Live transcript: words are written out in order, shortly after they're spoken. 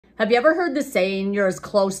Have you ever heard the saying, you're as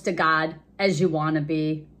close to God as you want to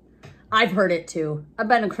be? I've heard it too. I've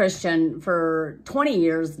been a Christian for 20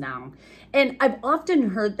 years now, and I've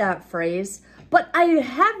often heard that phrase, but I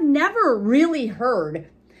have never really heard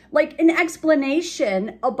like an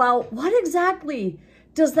explanation about what exactly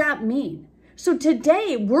does that mean. So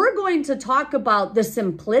today we're going to talk about the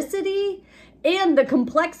simplicity and the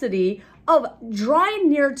complexity of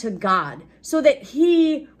drawing near to God so that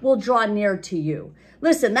he will draw near to you.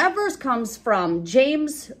 Listen, that verse comes from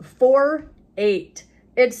James 4:8.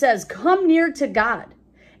 It says, come near to God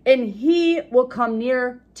and he will come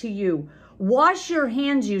near to you. Wash your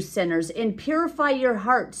hands, you sinners, and purify your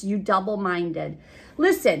hearts, you double-minded.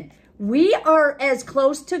 Listen, we are as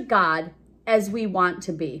close to God as we want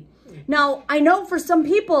to be. Now, I know for some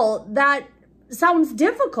people that sounds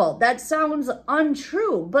difficult. That sounds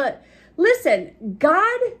untrue. But listen,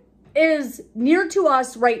 God is near to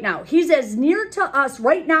us right now. He's as near to us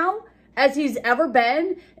right now as he's ever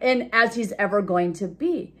been and as he's ever going to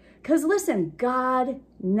be. Because listen, God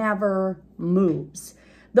never moves.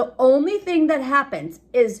 The only thing that happens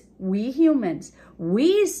is we humans,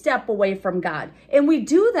 we step away from God. And we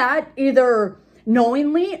do that either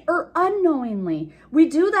knowingly or unknowingly. We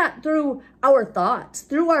do that through our thoughts,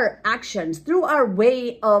 through our actions, through our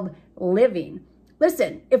way of living.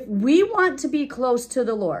 Listen, if we want to be close to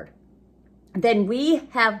the Lord, then we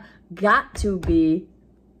have got to be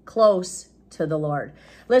close to the Lord.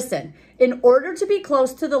 Listen, in order to be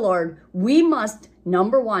close to the Lord, we must,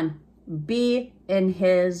 number one, be in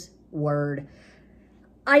his word.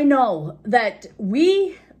 I know that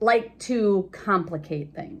we like to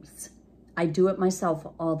complicate things. I do it myself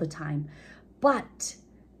all the time. But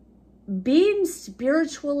being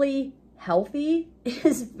spiritually healthy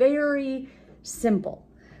is very simple.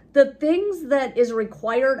 The things that is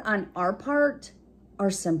required on our part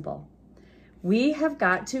are simple. We have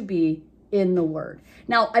got to be in the word.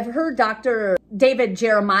 Now, I've heard Dr. David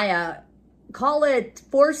Jeremiah call it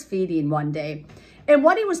force feeding one day. And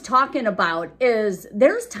what he was talking about is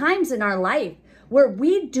there's times in our life where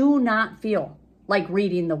we do not feel like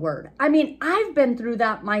reading the word. I mean, I've been through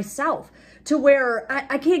that myself to where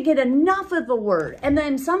I can't get enough of the word. And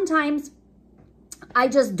then sometimes I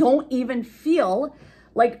just don't even feel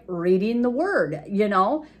like reading the word, you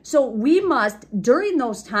know? So we must, during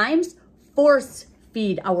those times, force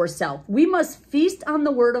feed ourselves. We must feast on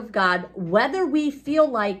the word of God, whether we feel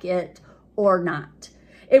like it or not.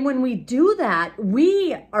 And when we do that,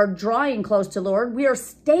 we are drawing close to the Lord. We are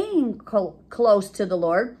staying close to the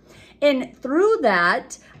Lord. And through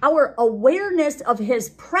that, our awareness of his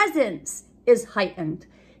presence is heightened.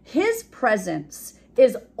 His presence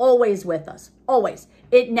is always with us, always.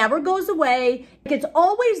 It never goes away. It's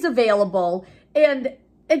always available. And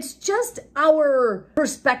it's just our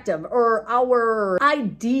perspective or our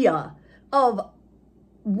idea of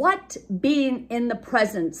what being in the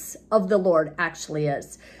presence of the Lord actually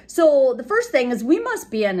is. So the first thing is we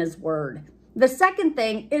must be in his word. The second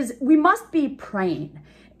thing is we must be praying.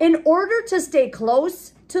 In order to stay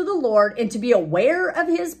close to the Lord and to be aware of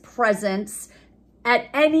his presence at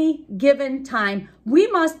any given time, we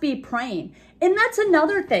must be praying. And that's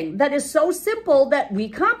another thing that is so simple that we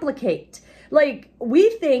complicate. Like,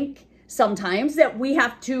 we think sometimes that we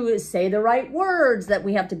have to say the right words, that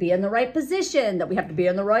we have to be in the right position, that we have to be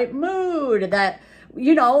in the right mood, that,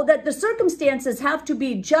 you know, that the circumstances have to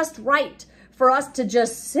be just right for us to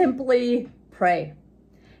just simply pray.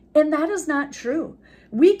 And that is not true.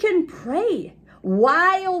 We can pray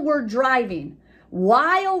while we're driving,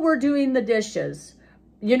 while we're doing the dishes,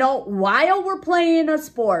 you know, while we're playing a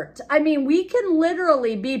sport. I mean, we can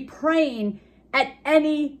literally be praying at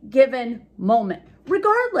any given moment,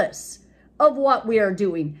 regardless of what we are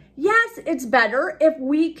doing. Yes, it's better if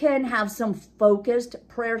we can have some focused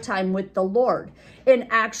prayer time with the Lord and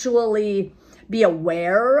actually be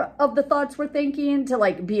aware of the thoughts we're thinking, to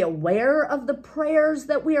like be aware of the prayers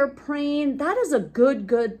that we are praying. That is a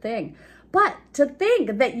good thing. But to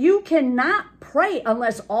think that you cannot pray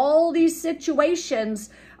unless all these situations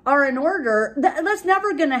are in order, that's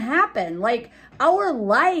never going to happen. Like, our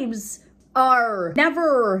lives are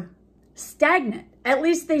never stagnant. At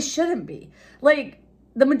least they shouldn't be. Like,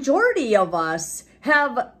 the majority of us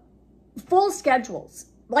have full schedules.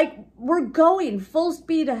 Like, we're going full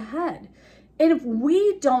speed ahead. And if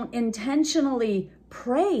we don't intentionally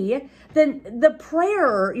pray, then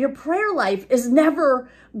your prayer life is never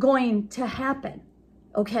going to happen.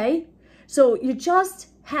 Okay? So you just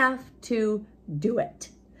have to do it.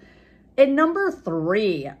 And number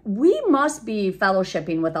 3, we must be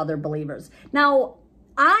fellowshipping with other believers. Now,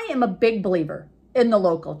 I am a big believer in the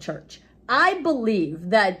local church. I believe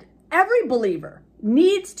that every believer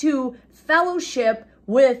needs to fellowship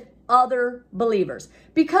with other believers.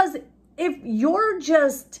 Because if you're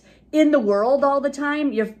just in the world all the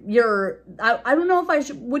time, I don't know if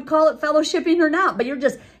I would call it fellowshipping or not, but you're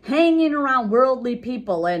just hanging around worldly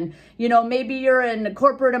people, and maybe you're in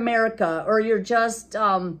corporate America, or you're just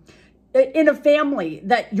in a family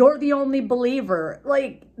that you're the only believer.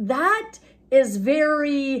 Like, that is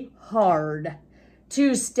very hard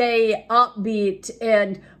to stay upbeat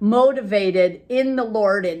and motivated in the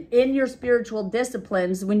Lord and in your spiritual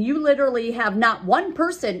disciplines when you literally have not one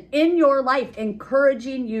person in your life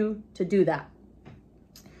encouraging you to do that.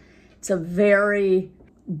 It's a very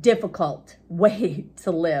difficult way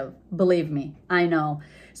to live. Believe me, I know.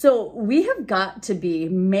 So we have got to be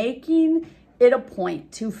making it a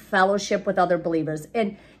point to fellowship with other believers.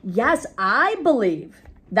 And yes, I believe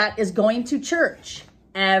that is going to church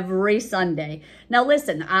every Sunday. Now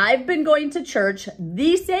listen, I've been going to church,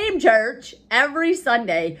 the same church, every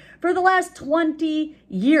Sunday for the last 20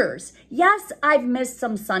 years. Yes, I've missed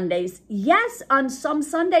some Sundays. Yes, on some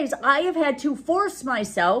Sundays, I have had to force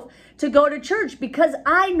myself to go to church because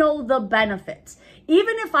I know the benefits.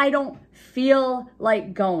 Even if I don't feel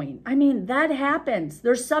like going. I mean, that happens.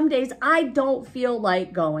 There's some days I don't feel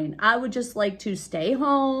like going. I would just like to stay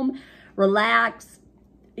home, relax,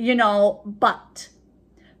 but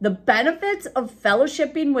the benefits of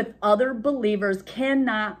fellowshipping with other believers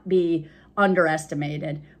cannot be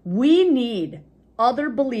underestimated. We need other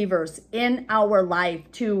believers in our life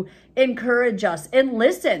to encourage us. And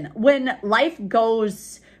listen, when life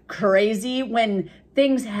goes crazy, when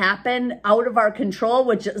things happen out of our control,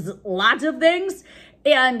 which is lots of things,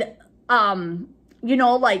 and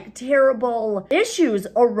like terrible issues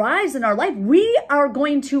arise in our life, we are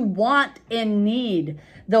going to want and need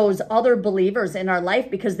those other believers in our life,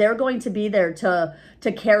 because they're going to be there to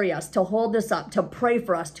carry us, to hold us up, to pray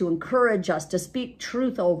for us, to encourage us, to speak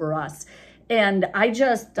truth over us. And I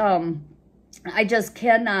just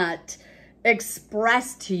cannot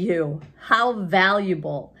express to you how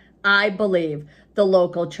valuable I believe the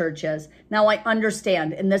local church is. Now, I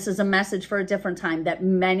understand, and this is a message for a different time, that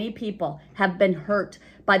many people have been hurt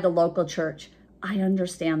by the local church. I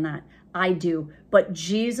understand that. I do. But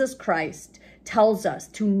Jesus Christ tells us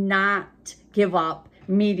to not give up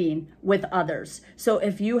meeting with others. So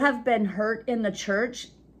if you have been hurt in the church,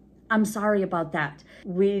 I'm sorry about that.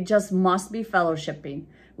 We just must be fellowshipping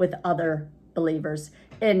with other believers.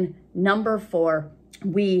 And number 4,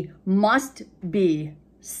 we must be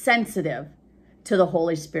sensitive to the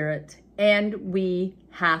Holy Spirit, and we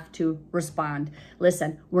have to respond.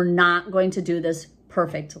 Listen, we're not going to do this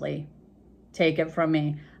perfectly. Take it from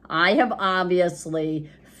me. I have obviously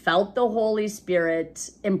felt the Holy Spirit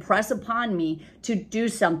impress upon me to do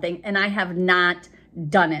something, and I have not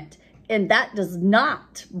done it. And that does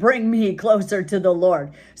not bring me closer to the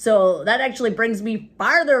Lord. So that actually brings me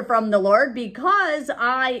farther from the Lord, because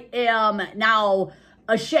I am now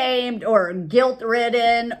ashamed or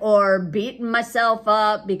guilt-ridden or beating myself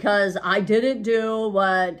up because I didn't do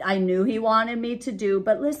what I knew He wanted me to do.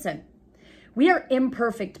 But listen, we are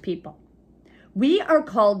imperfect people. We are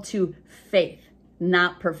called to faith,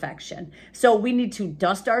 not perfection. So we need to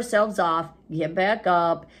dust ourselves off, get back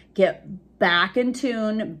up, get back in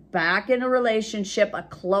tune, back in a relationship, a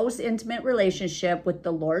close, intimate relationship with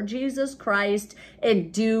the Lord Jesus Christ,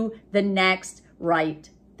 and do the next right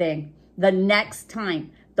thing. The next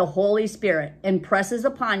time the Holy Spirit impresses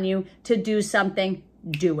upon you to do something,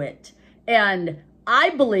 do it. And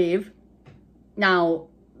I believe, now,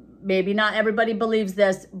 maybe not everybody believes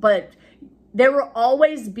this, but there will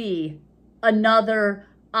always be another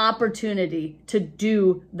opportunity to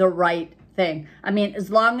do the right thing. I mean,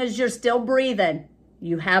 as long as you're still breathing,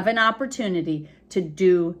 you have an opportunity to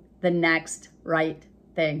do the next right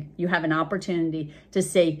thing. You have an opportunity to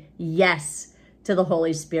say yes to the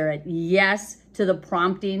Holy Spirit, yes to the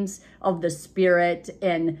promptings of the Spirit,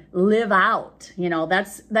 and live out.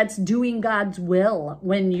 That's doing God's will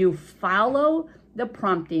when you follow the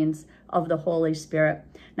promptings of the Holy Spirit.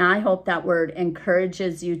 Now, I hope that word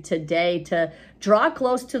encourages you today to draw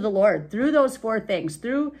close to the Lord through those 4 things,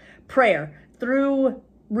 through prayer, through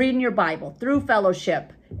reading your Bible, through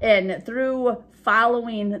fellowship, and through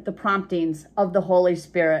following the promptings of the Holy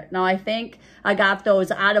Spirit. Now, I think I got those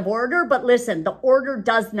out of order, but listen, the order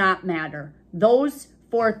does not matter. Those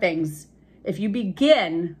 4 things, if you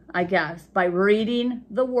begin, I guess, by reading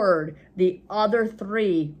the Word, the other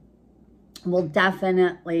 3 will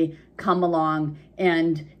definitely come along,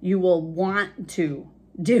 and you will want to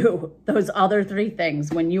do those other 3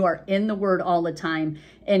 things when you are in the Word all the time,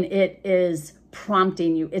 and it is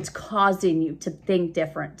prompting you, it's causing you to think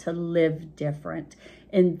different, to live different.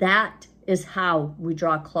 And that is how we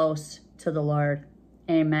draw close to the Lord.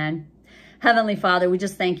 Amen. Heavenly Father, we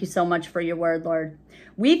just thank you so much for your word, Lord.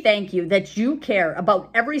 We thank you that you care about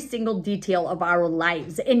every single detail of our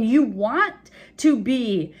lives, and you want to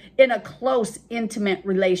be in a close, intimate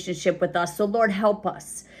relationship with us. So Lord, help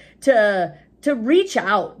us to reach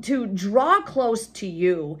out, to draw close to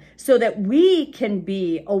you so that we can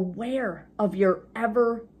be aware of your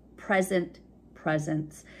ever-present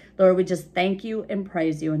presence. Lord, we just thank you and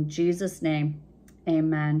praise you in Jesus' name.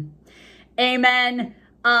 Amen. Amen.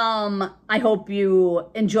 I hope you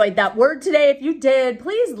enjoyed that word today. If you did,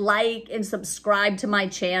 please like and subscribe to my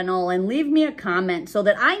channel and leave me a comment so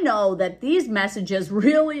that I know that these messages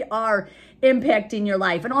really are impacting your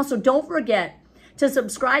life. And also don't forget to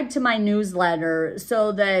subscribe to my newsletter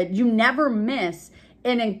so that you never miss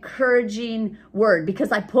an encouraging word,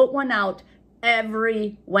 because I put one out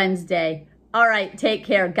every Wednesday. All right, take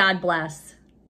care. God bless.